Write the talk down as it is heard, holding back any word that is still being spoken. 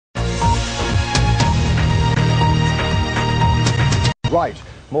Right,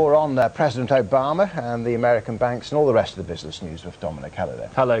 more on President Obama and the American banks and all the rest of the business news with Dominic. Hello there.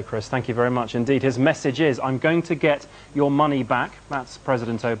 Hello, Chris. Thank you very much indeed. His message is, I'm going to get your money back. That's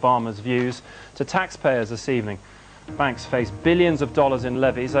President Obama's views to taxpayers this evening. Banks face billions of dollars in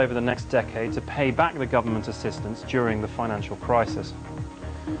levies over the next decade to pay back the government assistance during the financial crisis.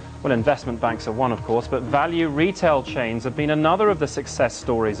 Well, investment banks are one, of course, but value retail chains have been another of the success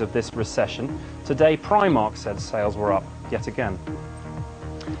stories of this recession. Today, Primark said sales were up yet again.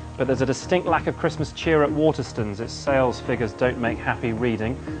 But there's a distinct lack of Christmas cheer at Waterstones. Its sales figures don't make happy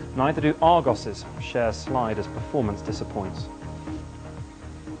reading. Neither do Argos's. Shares slide as performance disappoints.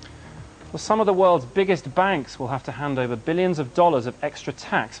 Well, some of the world's biggest banks will have to hand over billions of dollars of extra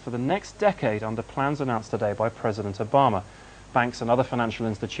tax for the next decade under plans announced today by President Obama. Banks and other financial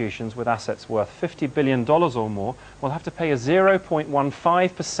institutions with assets worth $50 billion or more will have to pay a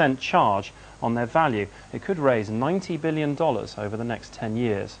 0.15% charge on their value. It could raise $90 billion over the next 10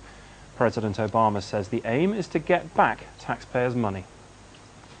 years. President Obama says the aim is to get back taxpayers' money.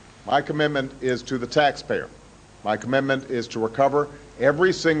 My commitment is to the taxpayer. My commitment is to recover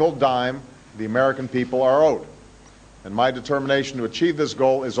every single dime the American people are owed. And my determination to achieve this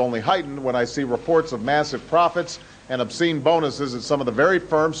goal is only heightened when I see reports of massive profits and obscene bonuses at some of the very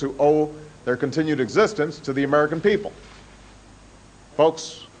firms who owe their continued existence to the American people.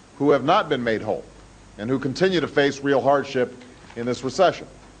 Folks who have not been made whole and who continue to face real hardship in this recession.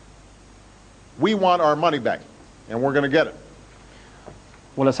 We want our money back, and we're going to get it.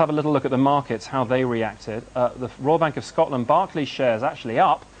 Well, let's have a little look at the markets, how they reacted. The Royal Bank of Scotland, Barclays shares actually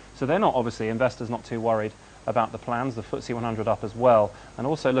up, so they're not, obviously, investors not too worried about the plans. The FTSE 100 up as well, and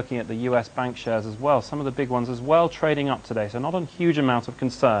also looking at the US bank shares as well, some of the big ones as well trading up today, so not a huge amount of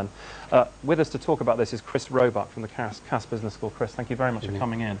concern. With us to talk about this is Chris Roebuck from the Cass Business School. Chris, thank you very much for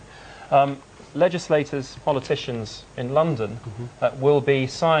coming in. Legislators, politicians in London will be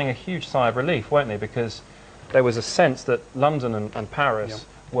sighing a huge sigh of relief, won't they? Because there was a sense that London and Paris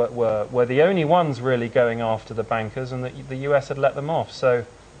were the only ones really going after the bankers, and that the US had let them off. So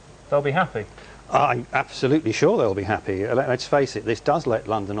they'll be happy. I'm absolutely sure they'll be happy. Let's face it, this does let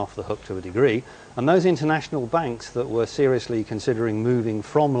London off the hook to a degree. And those international banks that were seriously considering moving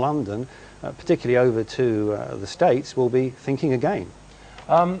from London, particularly over to the States, will be thinking again.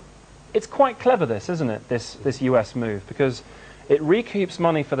 It's quite clever, this, isn't it, this US move, because it recoups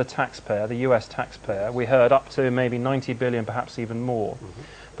money for the taxpayer, the US taxpayer. We heard up to maybe 90 billion, perhaps even more.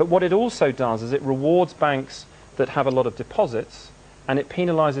 But what it also does is it rewards banks that have a lot of deposits, and it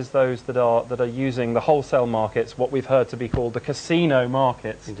penalises those that are using the wholesale markets, what we've heard to be called the casino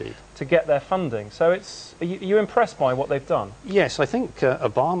markets, Indeed, to get their funding. So are you impressed by what they've done? Yes, I think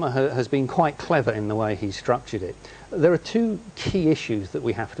Obama has been quite clever in the way he structured it. There are two key issues that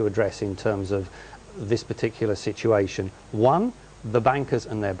we have to address in terms of this particular situation. One, the bankers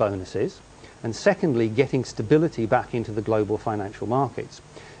and their bonuses, and secondly, getting stability back into the global financial markets.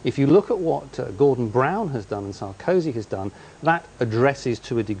 If you look at what Gordon Brown has done and Sarkozy has done, that addresses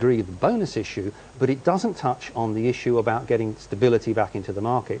to a degree the bonus issue, but it doesn't touch on the issue about getting stability back into the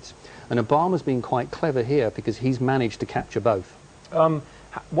markets. And Obama's been quite clever here because he's managed to capture both.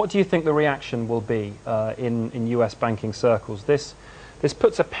 What do you think the reaction will be in US banking circles? This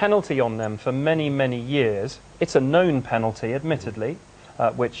puts a penalty on them for many, many years. It's a known penalty, admittedly,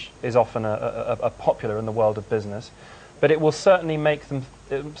 which is often a popular in the world of business. But it will certainly make them,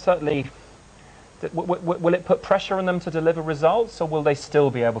 will it put pressure on them to deliver results, or will they still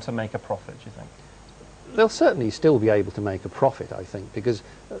be able to make a profit, do you think? They'll certainly still be able to make a profit, I think, because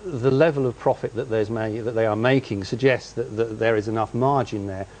the level of profit that they are making suggests that there is enough margin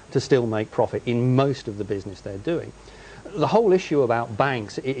there to still make profit in most of the business they're doing. The whole issue about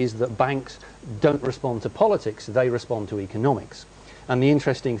banks is that banks don't respond to politics, they respond to economics. And the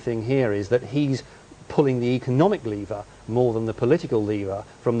interesting thing here is that he's pulling the economic lever more than the political lever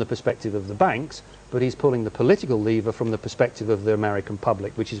from the perspective of the banks, but he's pulling the political lever from the perspective of the American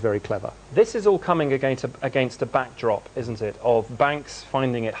public, which is very clever. This is all coming against a backdrop, isn't it, of banks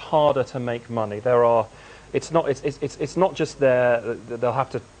finding it harder to make money. It's not just they'll have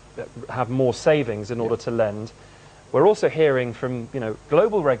to have more savings in order to lend. We're also hearing from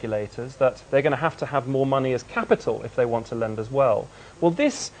global regulators that they're going to have more money as capital if they want to lend as well. Will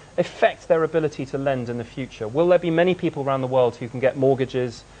this affect their ability to lend in the future? Will there be many people around the world who can get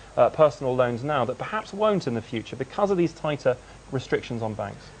mortgages, personal loans now that perhaps won't in the future because of these tighter restrictions on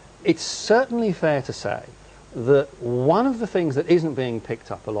banks? It's certainly fair to say that one of the things that isn't being picked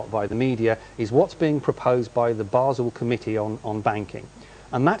up a lot by the media is what's being proposed by the Basel Committee on banking.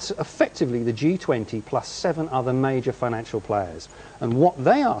 And that's effectively the G20 plus 7 other major financial players. And what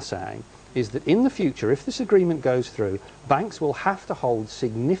they are saying is that in the future, if this agreement goes through, banks will have to hold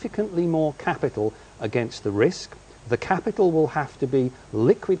significantly more capital against the risk. The capital will have to be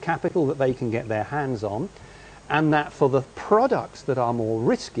liquid capital that they can get their hands on, and that for the products that are more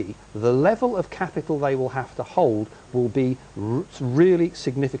risky, the level of capital they will have to hold will be really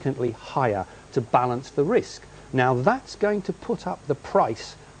significantly higher to balance the risk. Now that's going to put up the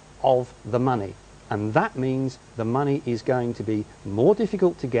price of the money, and that means the money is going to be more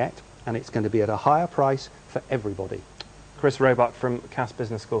difficult to get, and it's going to be at a higher price for everybody. Chris Roebuck from Cass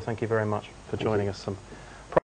Business School, thank you very much for joining us. Some